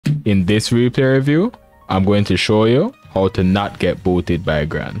In this replay review, I'm going to show you how to not get booted by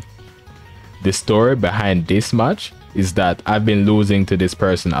Gran. The story behind this match is that I've been losing to this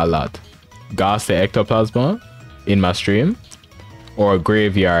person a lot. Ghastly Ektoplazma in my stream, or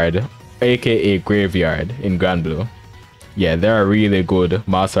Graveyard, aka Graveyard in Granblue. Yeah, they're a really good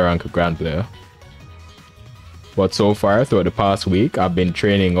master rank Gran player. But so far, throughout the past week, I've been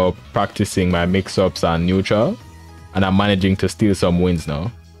training up, practicing my mix-ups and neutral, and I'm managing to steal some wins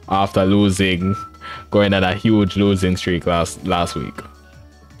now, after losing, going on a huge losing streak last week.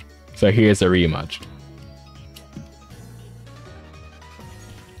 So here's a rematch.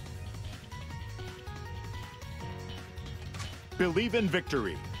 Believe in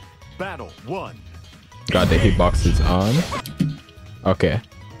victory. Battle 1. Got the hitboxes on. Okay.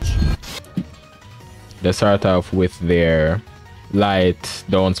 They start off with their light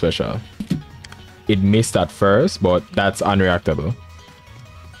down special. It missed at first, but that's unreactable.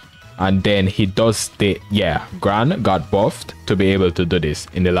 And then he does stay. Yeah, Gran got buffed to be able to do this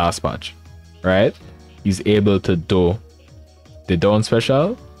in the last patch, right? He's able to do the down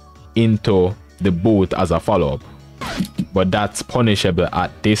special into the boot as a follow-up, but that's punishable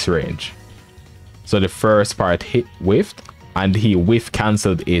at this range. So the first part hit whiffed, and he whiff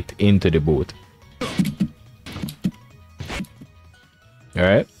cancelled it into the boot. All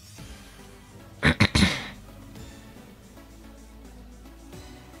right.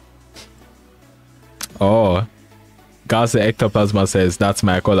 Oh, Ghastly Ektoplazma says that's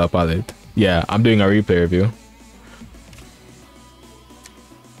my color palette. Yeah, I'm doing a replay review.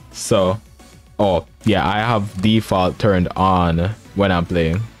 So, oh yeah, I have default turned on when I'm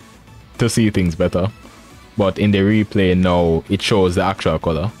playing to see things better, but in the replay now it shows the actual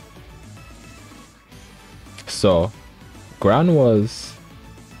color. So Gran was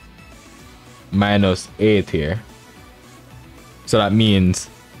 -8 here, so that means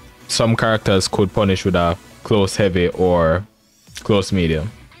some characters could punish with a close heavy or close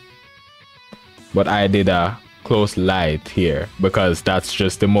medium, but I did a close light here because that's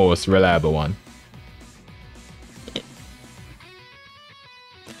just the most reliable one.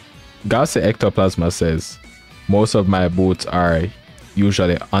 Ghastly Ektoplazma says most of my boots are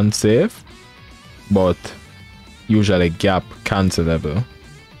usually unsafe, but usually gap cancelable.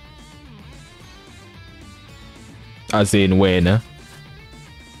 As in when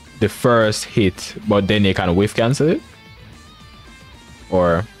the first hit, but then you can whiff cancel it?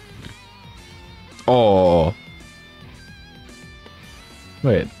 Or... oh...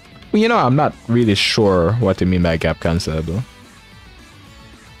 wait. You know, I'm not really sure what you mean by gap cancelable.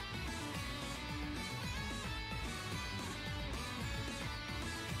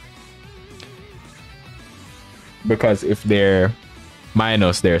 Because if they're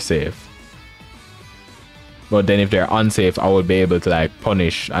minus, they're safe. But then if they're unsafe, I would be able to like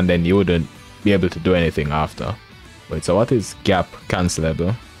punish, and then you wouldn't be able to do anything after. Wait, so what is gap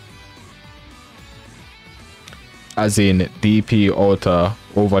cancelable? As in DP auto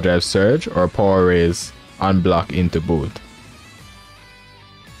overdrive surge or power raise unblock into boot?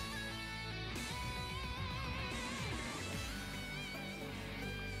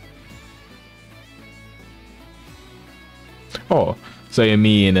 Oh, so you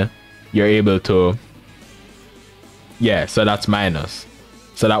mean you're able to... yeah, so that's minus.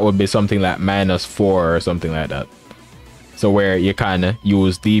 So that would be something like -4 or something like that. So where you can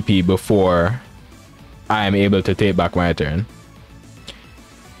use DP before I am able to take back my turn.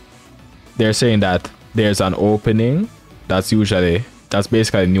 They're saying that there's an opening that's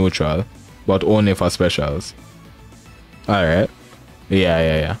basically neutral, but only for specials. Alright.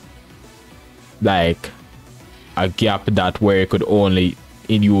 Yeah. Like a gap that where you could only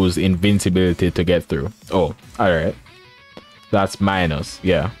use invincibility to get through. Oh, alright. That's minus,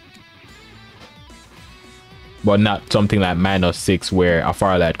 yeah. But not something like -6 where a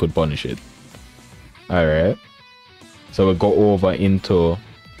Firelight could punish it. Alright. So we'll go over into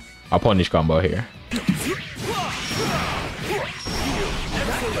a punish combo here.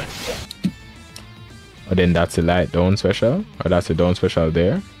 And then that's a light down special, or that's a down special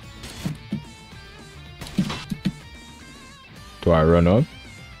there. To our run up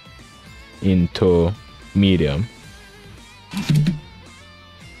into medium,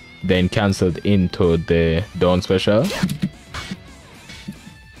 then cancelled into the down special,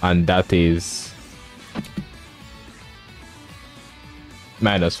 and that is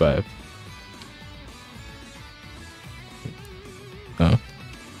 -5.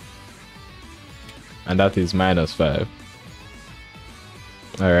 And that is -5.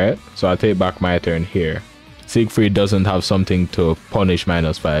 Alright, so I'll take back my turn here. Siegfried doesn't have something to punish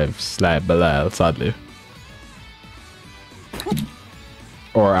 -5 like Belial, sadly.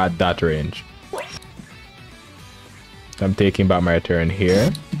 or at that range. I'm taking back my turn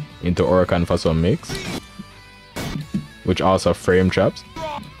here into Orkan for some mix, which also frame traps.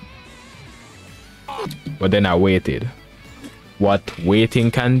 But then I waited. What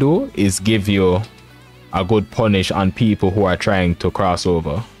waiting can do is give you a good punish on people who are trying to cross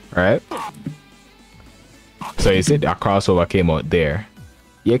over, right? So you see that crossover came out there.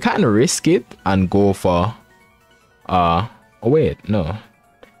 You can risk it and go for oh wait, no.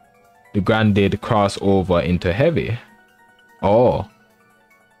 The Gran did crossover into heavy. Oh.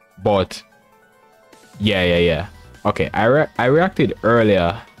 But yeah. Okay, I reacted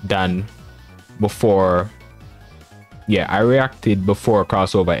earlier than before. Yeah, I reacted before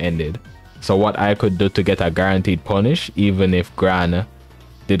crossover ended. So what I could do to get a guaranteed punish, even if Gran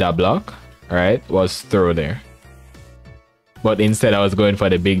did a block, right, was throw there. But instead I was going for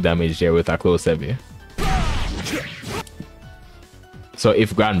the big damage there with a close heavy. So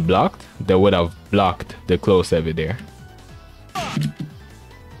if Gran blocked, they would have blocked the close heavy there.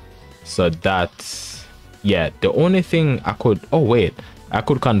 So that's, yeah, the only thing I could, oh wait, I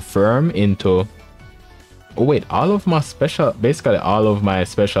could confirm into, oh wait, all of my special, basically all of my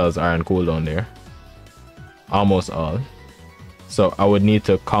specials are on cooldown there. Almost all. So I would need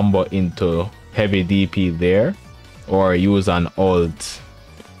to combo into heavy DP there, or use an alt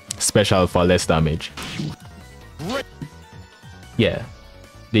special for less damage. Yeah,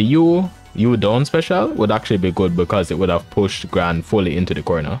 the U down special would actually be good because it would have pushed Gran fully into the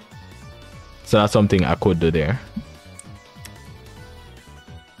corner. So that's something I could do there.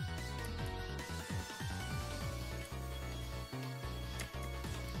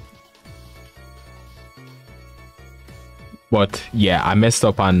 But yeah, I messed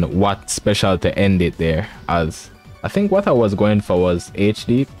up on what special to end it there, as I think what I was going for was H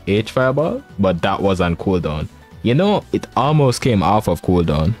Fireball, but that was on cooldown. You know, it almost came off of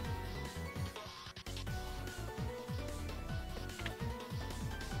cooldown.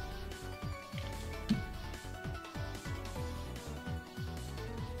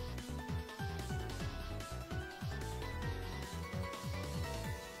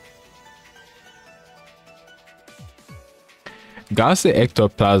 Ghastly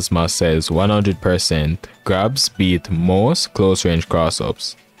Ektoplazma says 100% grabs beat most close range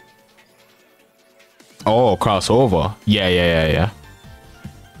cross-ups. Oh, crossover. Yeah.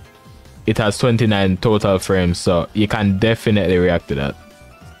 It has 29 total frames, so you can definitely react to that.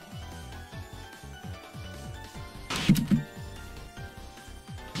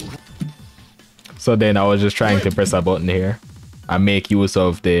 So then I was just trying to press a button here and make use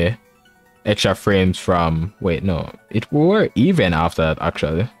of the extra frames from, wait, no, it were even after that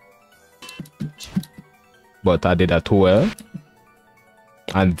actually, but I did that too well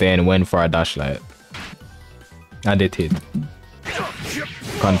and then went for a dash light and it hit.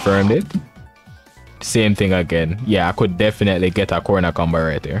 Confirmed it. Same thing again. Yeah, I could definitely get a corner combo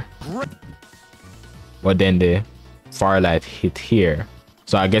right there, but then the Firelight hit here,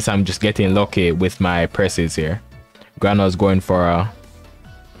 so I guess I'm just getting lucky with my presses here. Gran was going for a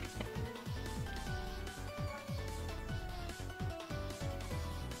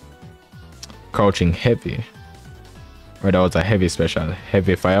crouching heavy, or that was a heavy special,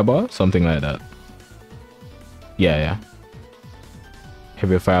 heavy fireball, something like that. Yeah,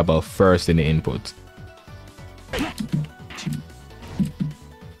 heavy fireball first in the input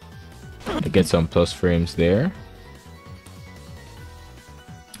to get some plus frames there.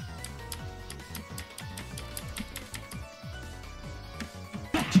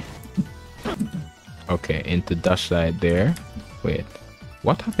 Okay, into dash light there. Wait,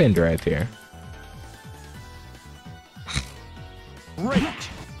 what happened right here?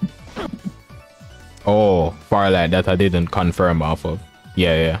 Oh, Firelight that I didn't confirm off of.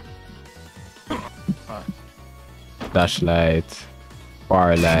 Yeah. Dash light,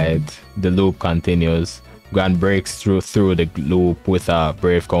 Firelight, the loop continues. Gran breaks through the loop with a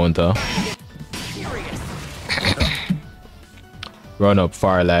brave counter. Run up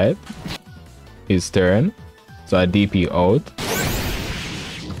Firelight. His turn. So I DP out.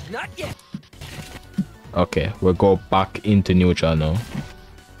 Not yet. Okay, we'll go back into neutral now.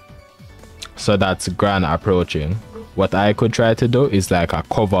 So that's Gran approaching. What I could try to do is like a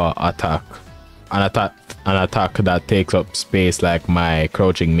cover attack. An attack that takes up space like my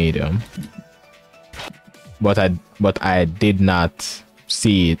crouching medium. But I did not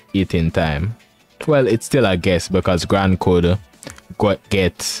see it in time. Well, it's still a guess because Gran could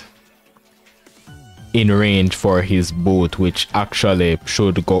get in range for his boot, which actually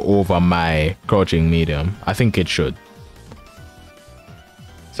should go over my crouching medium. I think it should.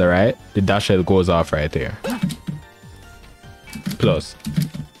 So right, the dash shell goes off right here. Plus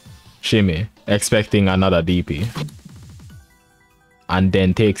shimmy, expecting another DP. And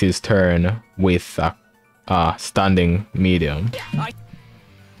then takes his turn with a standing medium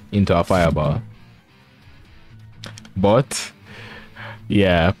into a fireball. But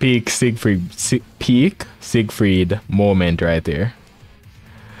yeah, peak Siegfried moment right there.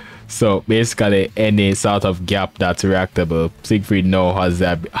 So basically any sort of gap that's reactable, Siegfried now has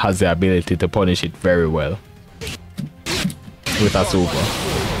the ability to punish it very well with a super.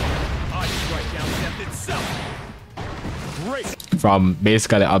 From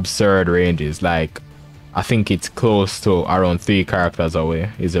basically absurd ranges, like I think it's close to around 3 characters away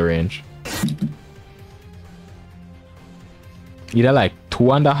is the range. Either like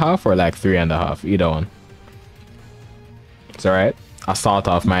 2.5 or like 3.5, either one. It's alright. I start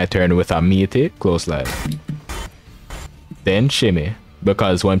off my turn with a meaty close slide. Then shimmy,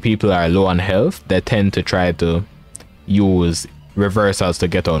 because when people are low on health, they tend to try to use reversals to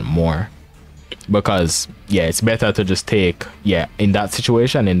get out more. Because yeah, it's better to just take, yeah, in that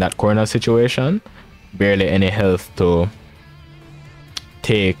situation, in that corner situation, barely any health to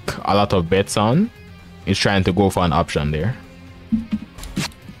take a lot of bets on. It's trying to go for an option there.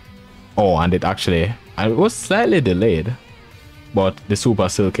 Oh, and it was slightly delayed, but the super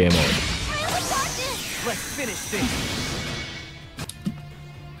still came out. Let's finish this.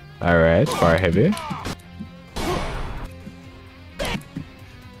 All right, far heavy.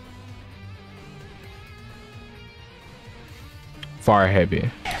 Far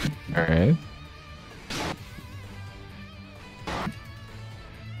heavy. All right.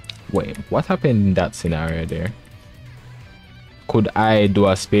 Wait, what happened in that scenario there? Could I do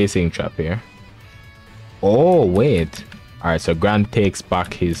a spacing trap here? Oh, wait. Alright, so Gran takes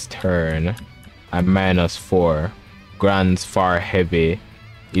back his turn at -4. Gran's far heavy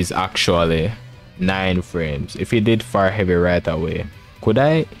is actually 9 frames. If he did far heavy right away, could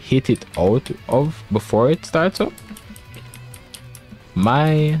I hit it out of before it starts up?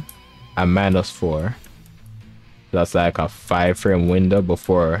 My at -4. That's like a 5 frame window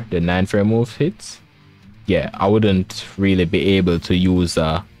before the 9 frame move hits. Yeah, I wouldn't really be able to use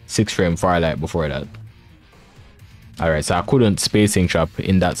a 6 frame Farlight before that. Alright, so I couldn't spacing trap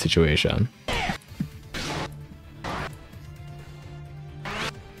in that situation.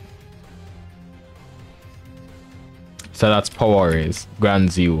 So that's power raise,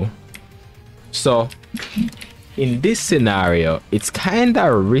 Gran's U. So in this scenario, it's kind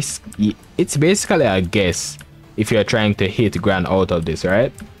of risky. It's basically a guess if you're trying to hit Gran out of this,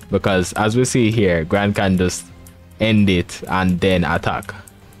 right? Because as we see here, Gran can just end it and then attack,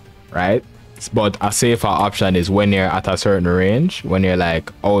 right? But a safer option is when you're at a certain range, when you're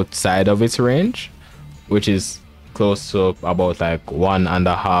like outside of its range, which is close to about like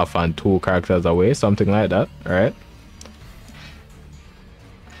 1.5 and 2 characters away, something like that, right?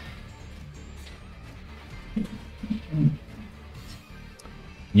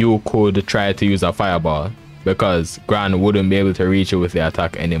 You could try to use a fireball, because Gran wouldn't be able to reach you with the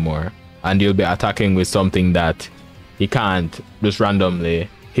attack anymore, and you'll be attacking with something that he can't just randomly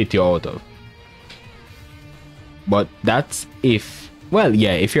hit you out of. But that's if, well,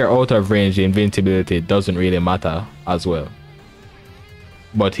 yeah, if you're out of range, the invincibility doesn't really matter as well.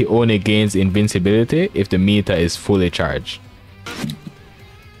 But he only gains invincibility if the meter is fully charged.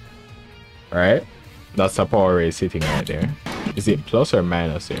 Right? That's a power raise sitting right there. Is it plus or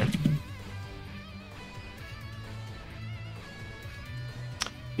minus here?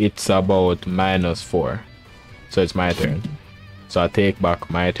 It's about -4. So it's my turn. So I take back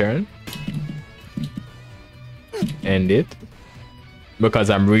my turn. End it. Because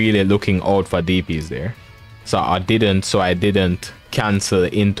I'm really looking out for DPs there. So I didn't cancel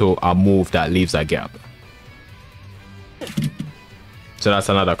into a move that leaves a gap. So that's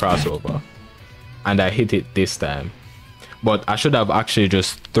another crossover. And I hit it this time. But I should have actually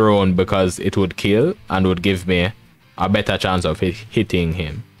just thrown, because it would kill and would give me a better chance of hitting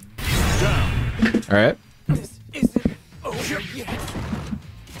him. Alright. This isn't over yet.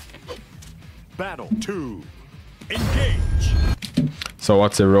 Battle 2. Engage. So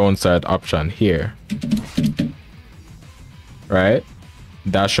what's the round side option here? Right?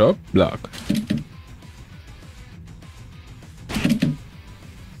 Dash up, block.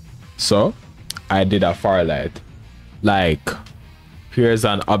 So I did a Farlight. Like, here's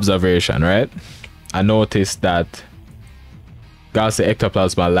an observation, right? I noticed that Ghastly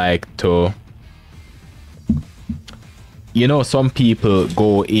Ektoplazma like to, you know, some people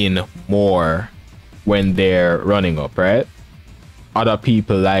go in more when they're running up, right? Other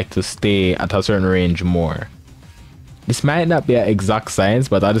people like to stay at a certain range more. This might not be an exact science,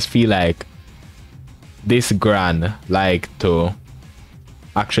 but I just feel like this Gran like to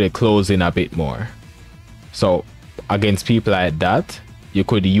actually close in a bit more. So against people like that, you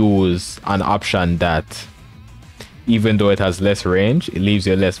could use an option that, even though it has less range, it leaves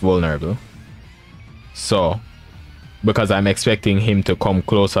you less vulnerable. So because I'm expecting him to come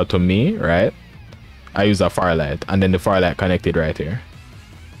closer to me, right, I use a firelight, and then the firelight connected right here,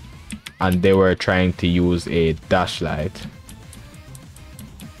 and they were trying to use a dash light.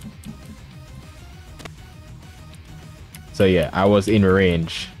 So yeah, I was in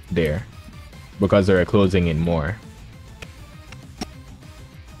range there because they were closing in more.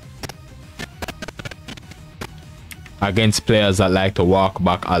 Against players that like to walk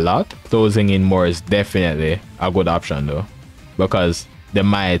back a lot, closing in more is definitely a good option though, because they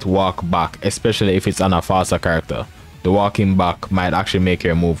might walk back, especially if it's on a faster character. The walking back might actually make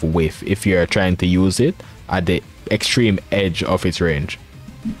your move whiff if you're trying to use it at the extreme edge of its range.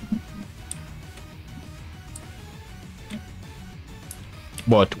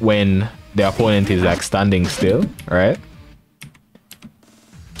 But when the opponent is like standing still, right,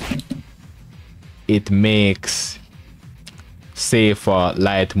 it makes safer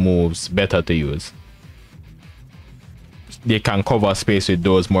light moves better to use. They can cover space with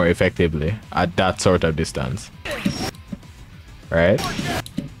those more effectively at that sort of distance, right?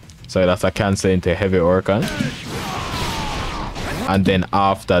 So that's a cancel into heavy Orkan, and then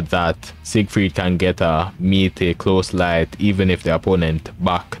after that Siegfried can get a meaty close light even if the opponent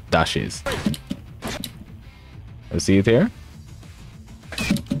back dashes. You see it here?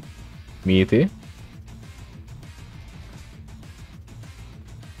 Meaty.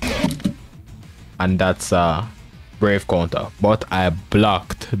 And that's a brave counter, but I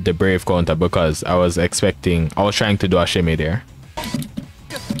blocked the brave counter because I was trying to do a shimmy there.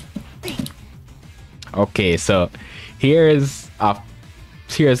 Okay, so here's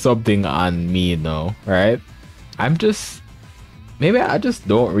something on me now, right? Maybe I just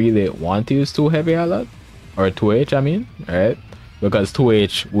don't really want to use 2 heavy a lot, or 2H I mean, right? Because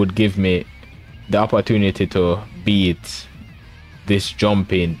 2H would give me the opportunity to beat this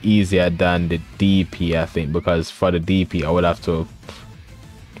jumping easier than the DP, I think, because for the DP I would have to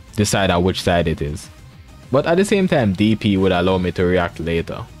decide on which side it is. But at the same time, DP would allow me to react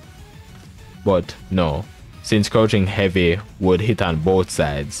later. But no, since crouching heavy would hit on both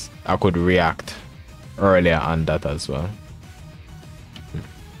sides, I could react earlier on that as well.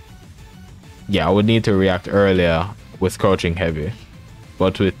 Yeah, I would need to react earlier with crouching heavy,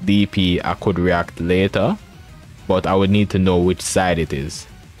 but with DP I could react later, but I would need to know which side it is.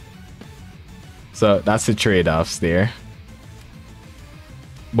 So that's the trade-offs there.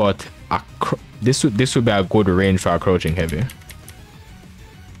 But this would be a good range for a crouching heavy.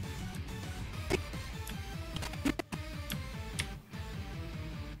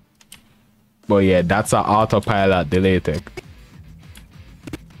 But yeah, that's an autopilot delay tech.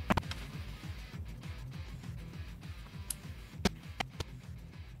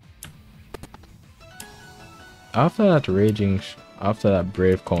 After that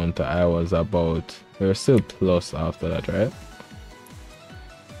brave counter, I was about, we were still plus after that, right?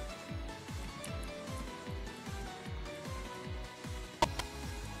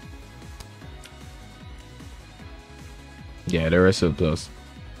 Yeah, they were still plus.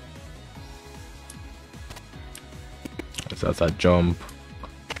 So that's a jump,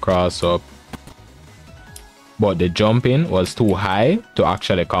 cross up. But the jumping was too high to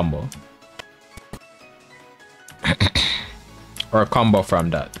actually combo. Or a combo from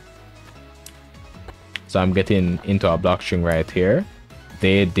that. So I'm getting into a block string right here.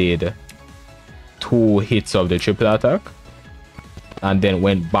 They did 2 hits of the triple attack and then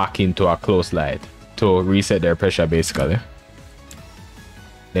went back into a close light to reset their pressure basically.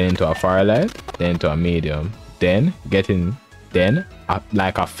 Then into a firelight, then into a medium, then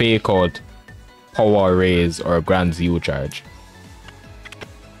like a fake out power raise or Gran's U charge.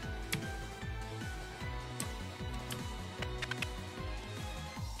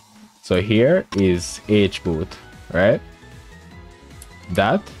 So here is H boot, right?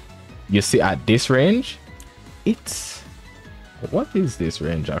 That you see at this range, it's, what is this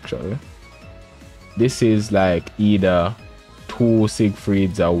range actually? This is like either 2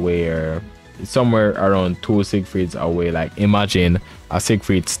 Siegfrieds away, or somewhere around 2 Siegfrieds away. Like imagine a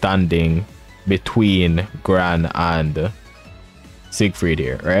Siegfried standing between Gran and Siegfried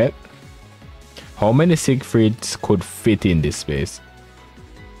here, right? How many Siegfrieds could fit in this space?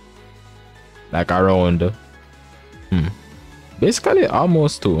 Like around basically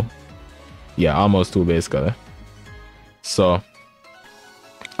almost 2. Yeah, almost 2 basically. So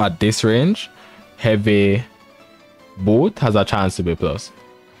at this range, heavy boot has a chance to be plus.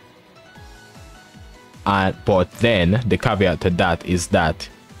 But then the caveat to that is that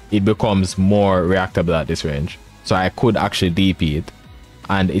it becomes more reactable at this range. So I could actually DP it,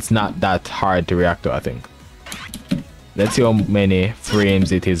 and it's not that hard to react to, I think. Let's see how many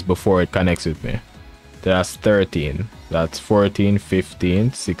frames it is before it connects with me. That's 13. That's 14,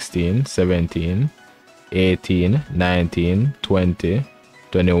 15, 16, 17, 18, 19, 20,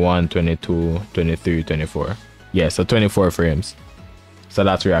 21, 22, 23, 24. Yeah, so 24 frames. So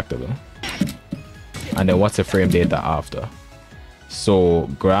that's reactable. And then what's the frame data after? So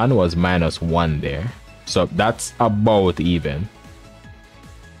Gran was -1 there. So that's about even.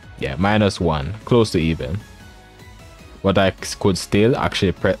 Yeah, -1, close to even. But I could still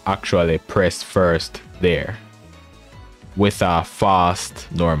actually press first there with a fast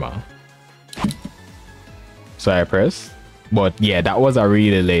normal. So I press, but yeah, that was a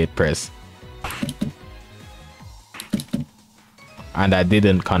really late press, and I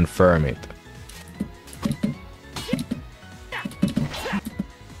didn't confirm it.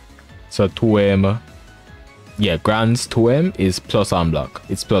 So 2M, yeah, Gran's 2M is plus unblock.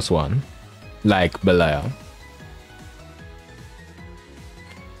 It's +1, like Belial.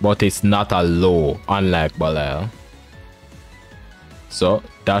 But it's not a low, unlike Belial. So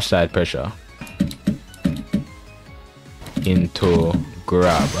dash side pressure into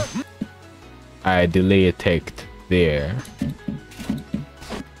grab. I delay tech there.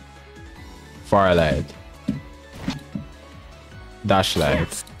 Far light. Dash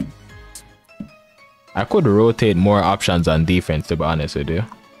light. I could rotate more options on defense, to be honest with you.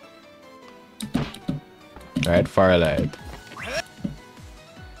 Right, far light.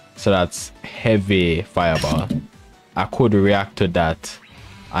 So that's heavy fireball. I could react to that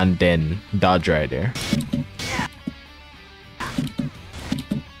and then dodge right there.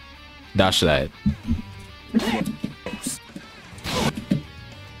 Dash light.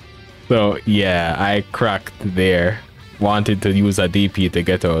 So yeah, I cracked there. Wanted to use a DP to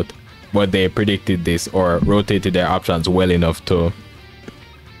get out, but they predicted this or rotated their options well enough to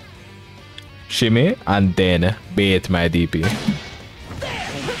shimmy and then bait my DP.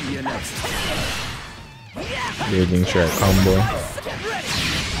 Raging Strike combo.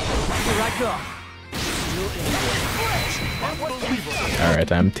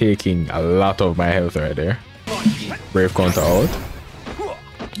 Alright, I'm taking a lot of my health right there. Brave counter out.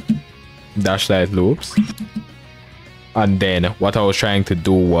 Dash light loops. And then what I was trying to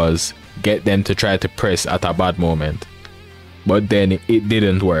do was get them to try to press at a bad moment. But then it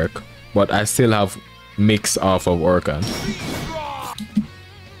didn't work. But I still have mix off of Orkan.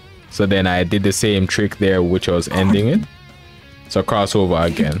 So then I did the same trick there, which was ending it. So crossover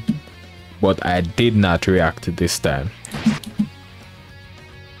again. But I did not react this time.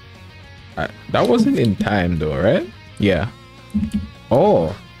 That wasn't in time though, right? Yeah.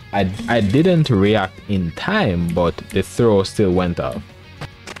 Oh, I didn't react in time, but the throw still went off.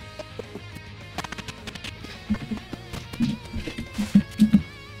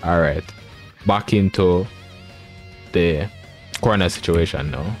 Alright. Back into the corner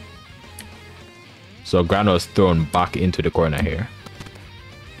situation now. So Gran was thrown back into the corner here.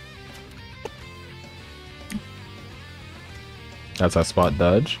 That's a spot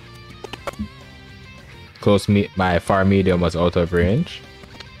dodge. Close me, my far medium was out of range.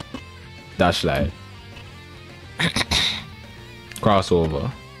 Dash light.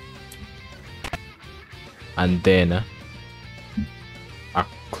 Crossover. And then a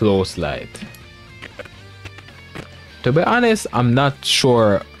close light. To be honest, I'm not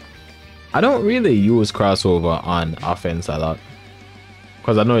sure. I don't really use crossover on offense a lot,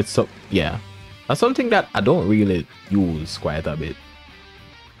 because I know it's so, yeah, that's something that I don't really use quite a bit.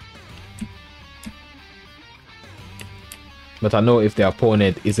 But I know if the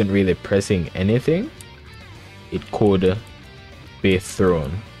opponent isn't really pressing anything, it could be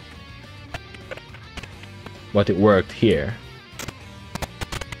thrown. But it worked here.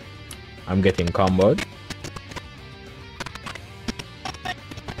 I'm getting comboed.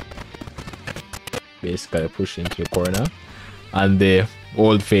 Basically push into the corner, and the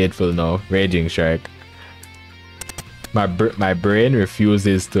old faithful now, Raging Strike. My brain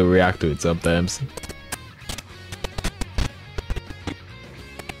refuses to react to it sometimes.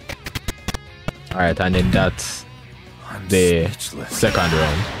 Alright, and then that's the second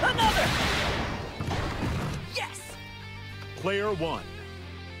round. Another. Yes. Player 1.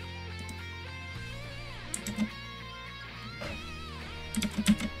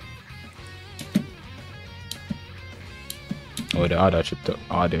 Oh, the audio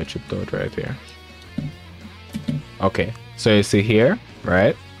chipped out right here. Okay, so you see here,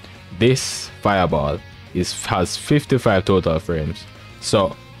 right? This fireball has 55 total frames.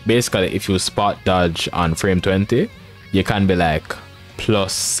 So basically if you spot dodge on frame 20, you can be like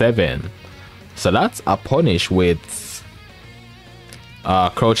 +7. So that's a punish with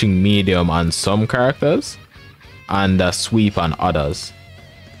crouching medium on some characters and a sweep on others,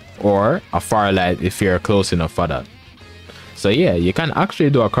 or a firelight if you're close enough for that. So yeah, you can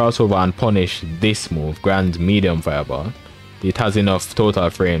actually do a crossover and punish this move, Gran's medium fireball. It has enough total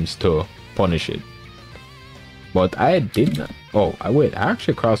frames to punish it. But I did not. Oh, wait, I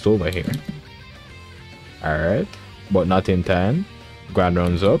actually crossed over here. Alright, but not in time. Gran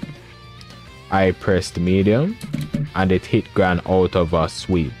runs up. I pressed medium and it hit Gran out of a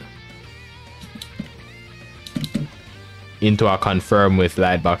sweep into a confirm with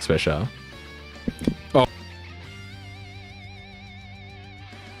light box special. Oh,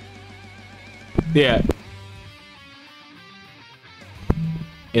 yeah,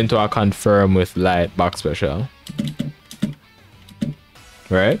 into a confirm with light box special,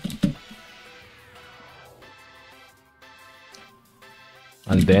 right?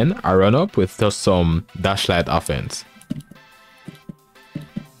 And then I run up with just some dashlight offense.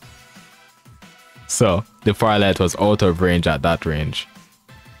 So the firelight was out of range at that range.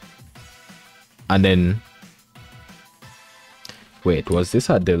 And then, wait, was this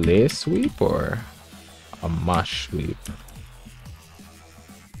a delay sweep or a mash sweep?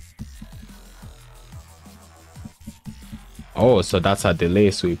 Oh, so that's a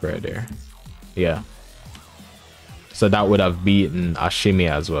delay sweep right there. Yeah. So that would have beaten a shimmy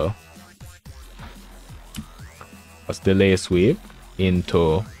as well. That's delay sweep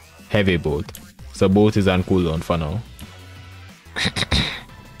into heavy boot. So boot is on cooldown for now.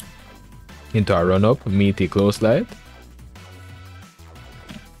 Into a run up, meaty close light.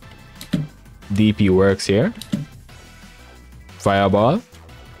 DP works here. Fireball.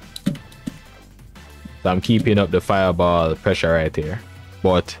 So I'm keeping up the fireball pressure right here.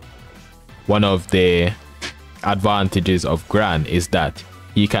 But one of the advantages of Gran is that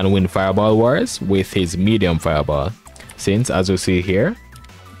he can win fireball wars with his medium fireball, since as you see here,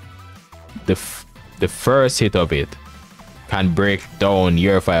 the first hit of it can break down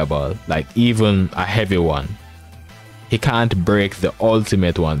your fireball, like even a heavy one. He can't break the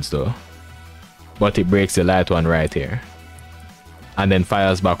ultimate ones though, but it breaks the light one right here and then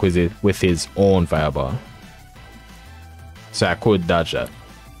fires back with it with his own fireball. So I could dodge that.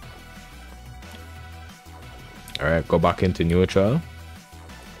 Alright, go back into neutral.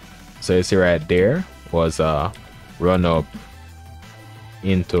 So you see right there was a run up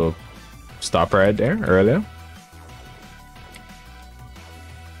into stop right there earlier.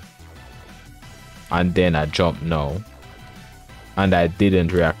 And then I jump now. And I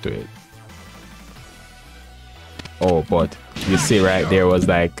didn't react to it. Oh, but you see right there was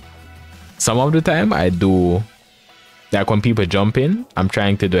like, some of the time I do, like when people jump in, I'm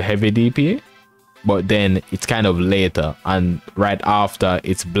trying to do heavy DP. But then it's kind of later, and right after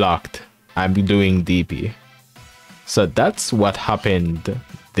it's blocked, I'm doing DP. So that's what happened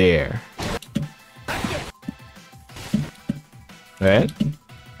there. Right?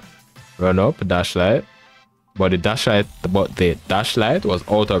 Run up, dashlight. But the dashlight was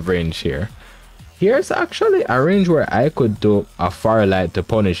out of range here. Here's actually a range where I could do a firelight to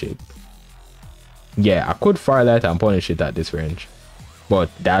punish it. Yeah, I could firelight and punish it at this range. But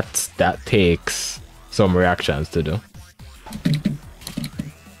that takes some reactions to do.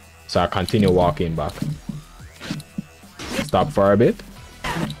 So I continue walking back. Stop for a bit.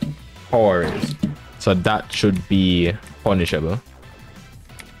 Power raise. So that should be punishable.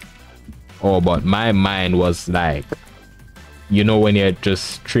 Oh, but my mind was like, you know, when you're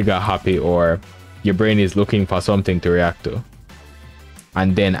just trigger happy or your brain is looking for something to react to.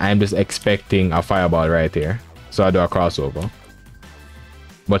 And then I'm just expecting a fireball right here. So I do a crossover.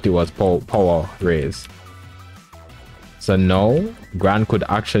 But it was power raise. So now Gran could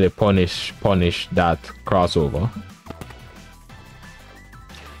actually punish that crossover.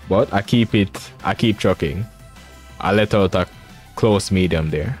 But I keep chucking. I let out a close medium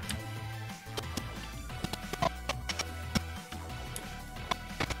there.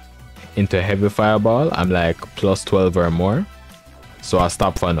 Into heavy fireball, I'm like +12 or more. So I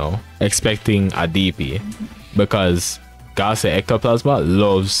stop for now, expecting a DP, because Ghastly Ektoplazma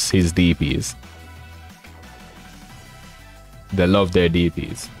loves his DPs. They love their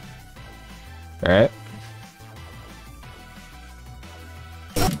DPs. Alright?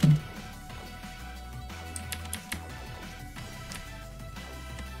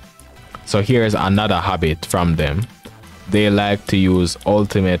 So here's another habit from them. They like to use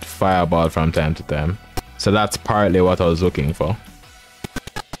ultimate fireball from time to time. So that's partly what I was looking for.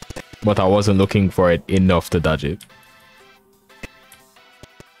 But I wasn't looking for it enough to dodge it.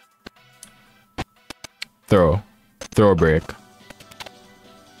 throw break.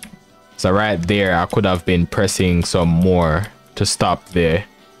 So right there, I could have been pressing some more to stop the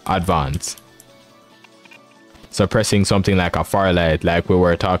advance. So pressing something like a Firelight, like we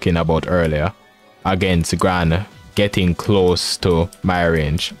were talking about earlier, against Gran, getting close to my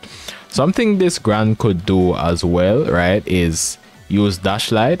range. Something this Gran could do as well, right, is use Dash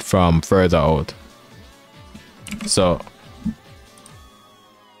Light from further out. So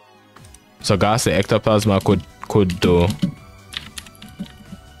Ghastly Ektoplazma could do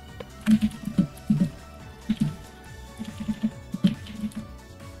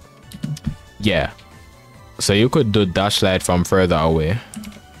yeah. So you could do Dash Light from further away.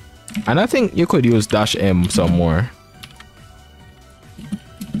 And I think you could use Dash M some more.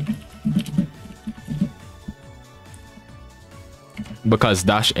 Because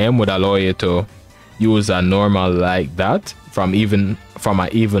Dash M would allow you to use a normal like that from an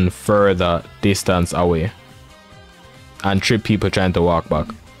even further distance away. And trip people trying to walk back.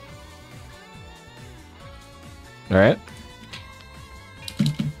 Alright.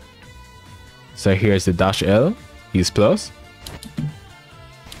 So here's the Dash L. He's plus.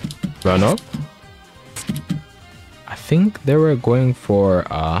 Run up. I think they were going for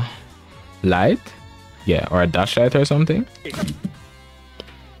a light. Yeah, or a Dash Light or something.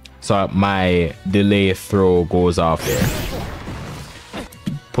 So my delay throw goes off there.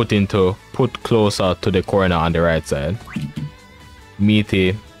 Put closer to the corner on the right side.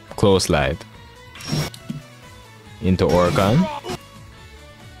 Meaty close light. Into Orkan.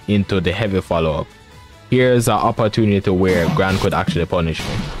 Into the heavy follow-up. Here's an opportunity where Gran could actually punish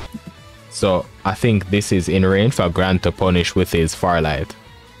me. So I think this is in range for Gran to punish with his Firelight.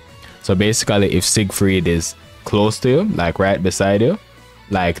 So basically if Siegfried is close to you, like right beside you,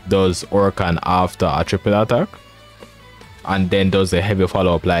 like does Orkan after a triple attack, and then does a heavy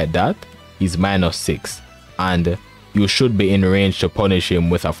follow-up like that, he's -6. And you should be in range to punish him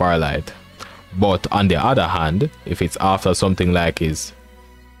with a Firelight. But on the other hand, if it's after something like his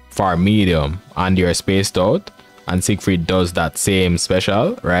Far Medium and you're spaced out, and Siegfried does that same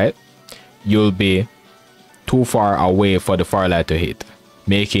special, right, you'll be too far away for the Firelight to hit,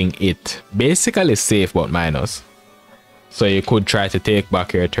 making it basically safe but minus. So you could try to take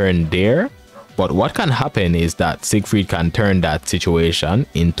back your turn there, but what can happen is that Siegfried can turn that situation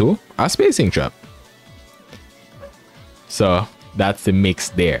into a spacing trap. So that's the mix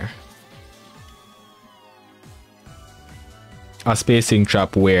there. A spacing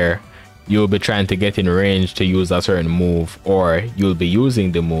trap where you'll be trying to get in range to use a certain move, or you'll be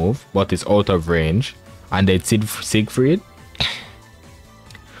using the move but it's out of range, and then Siegfried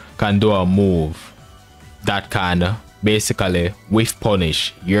can do a move that can basically whiff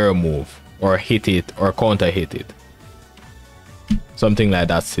punish your move or hit it or counter hit it. Something like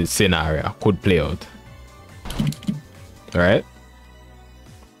that scenario could play out. Alright.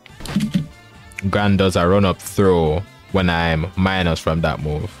 Gran does a run up throw when I'm minus from that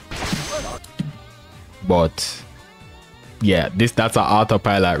move. But yeah, that's an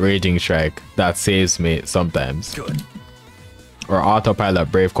autopilot raging strike that saves me sometimes. Good. Or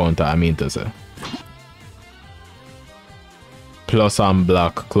autopilot brave counter, I mean to say. Plus on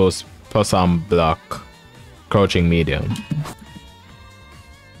block, close, plus on block, crouching medium.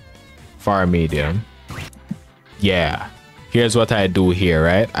 Far medium. Yeah. Here's what I do here,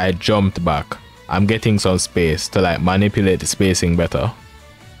 right? I jumped back. I'm getting some space to like manipulate the spacing better.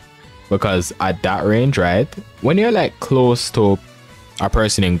 Because at that range, right? When you're like close to a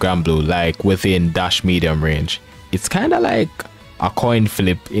person in Granblue, like within dash medium range, it's kind of like a coin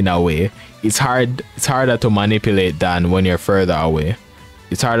flip in a way. It's harder to manipulate than when you're further away.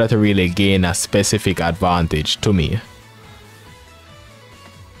 It's harder to really gain a specific advantage to me.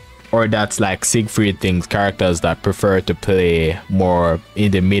 Or that's like Siegfried things, characters that prefer to play more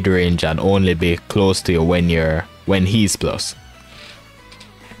in the mid-range and only be close to you when he's plus.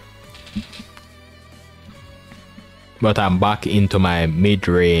 But I'm back into my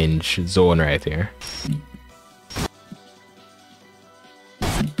mid-range zone right here.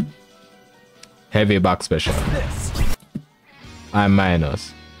 Heavy back special. I'm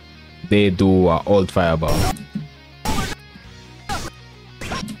minus. They do old fireball.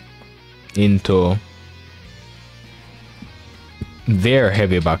 Into their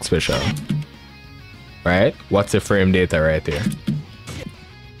heavy back special. Right? What's the frame data right here?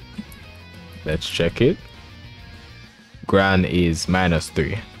 Let's check it. Gran is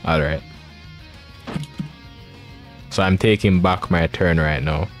 -3. Alright. So I'm taking back my turn right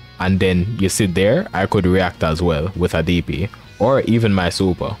now. And then you see there, I could react as well with a DP. Or even my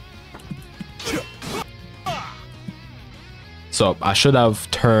super. So I should have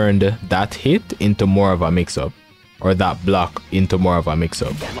turned that hit into more of a mix-up, or that block into more of a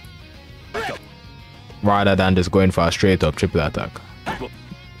mix-up, rather than just going for a straight up triple attack.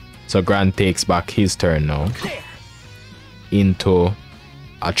 So Gran takes back his turn now into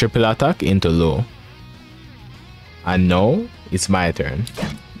a triple attack into low. And now it's my turn.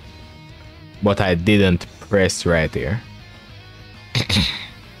 But I didn't press right here.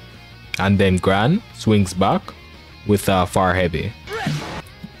 And then Gran swings back with a far heavy.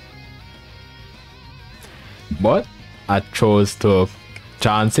 But I chose to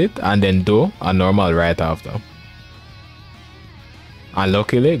chance it and then do a normal right after. And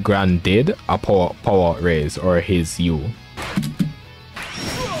luckily Gran did a power raise, or his U.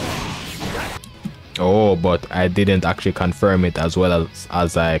 Oh, but I didn't actually confirm it as well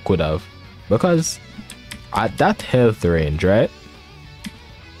as I could have, because at that health range, right?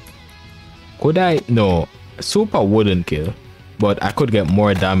 Could I? No, super wouldn't kill, but I could get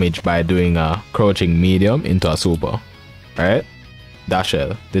more damage by doing a crouching medium into a super, right? Dash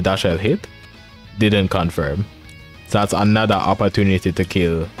L. The dash L hit? Didn't confirm. So that's another opportunity to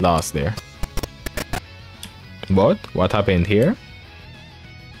kill lost there. But what happened here?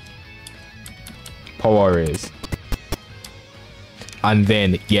 Power raise. And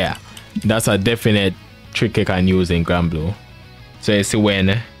then, yeah, that's a definite trick you can use in Granblue. So you see,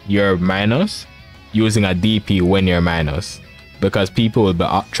 when you're minus, using a DP when you're minus, because people will be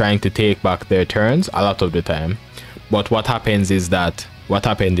trying to take back their turns a lot of the time. But what happened is that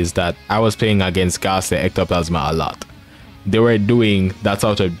I was playing against Ghastly Ektoplazma a lot. They were doing that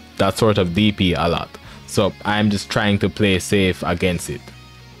sort of DP a lot. So I'm just trying to play safe against it.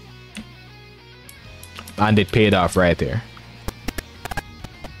 And it paid off right there.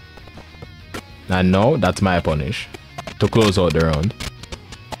 And now that's my punish to close out the round.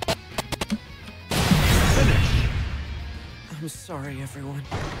 I'm sorry, everyone.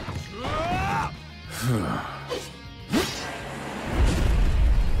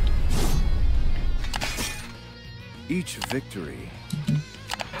 Each victory.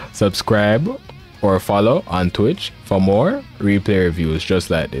 Subscribe or follow on Twitch for more replay reviews just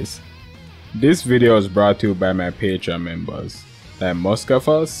like this. This video is brought to you by my Patreon members, like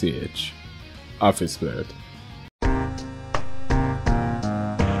Mustafa CH, Office Flirt,